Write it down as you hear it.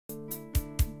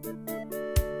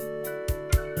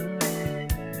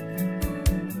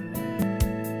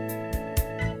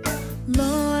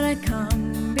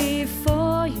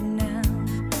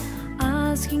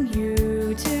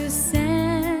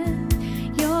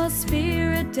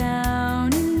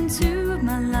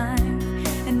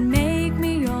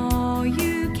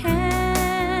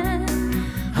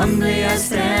Humbly I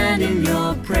stand in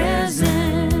your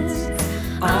presence,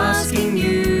 asking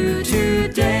you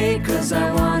today, 'cause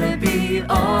I want to be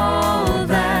all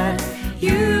that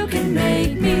you can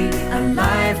make me, a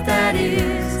life that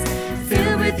is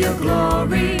filled with your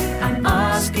glory. I'm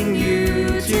asking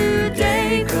you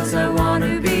today, 'cause I want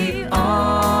to be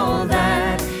all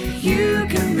that you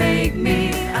can make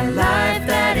me, a life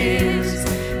that is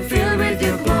filled with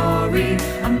your glory.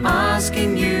 I'm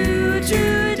asking you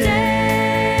today,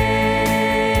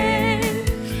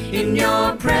 in your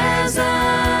presence,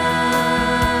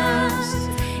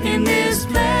 in this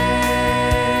place.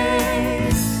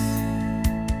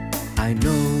 I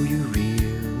know you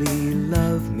really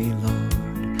love me, Lord.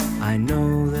 I know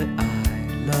that I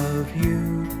love you.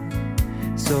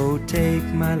 So take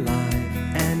my life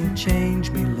and change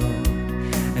me, Lord,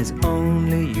 as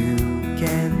only you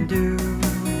can do.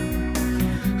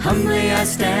 Humbly I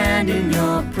stand in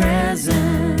your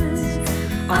presence,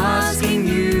 asking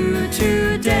you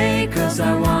today, 'cause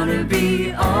I want to be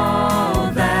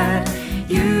all that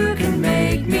you can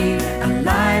make me, a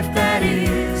life that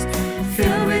is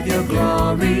filled with your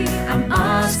glory. I'm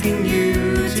asking you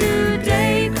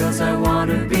today, 'cause I want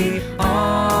to be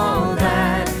all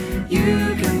that you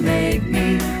can make me,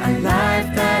 a life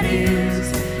that is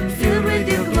filled with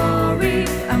your glory.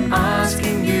 I'm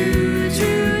asking you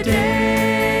today,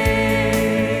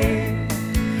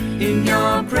 in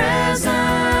your presence,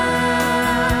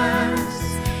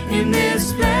 in this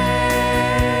place.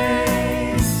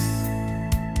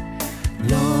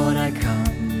 Lord, I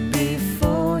come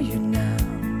before you now,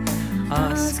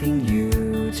 asking you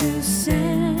to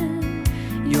send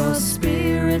your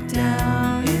spirit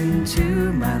down into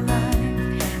my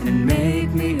life and make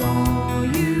me all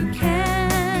you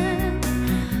can.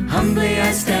 Humbly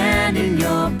I stand in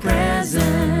your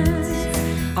presence,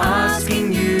 asking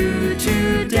you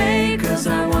today, 'cause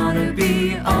I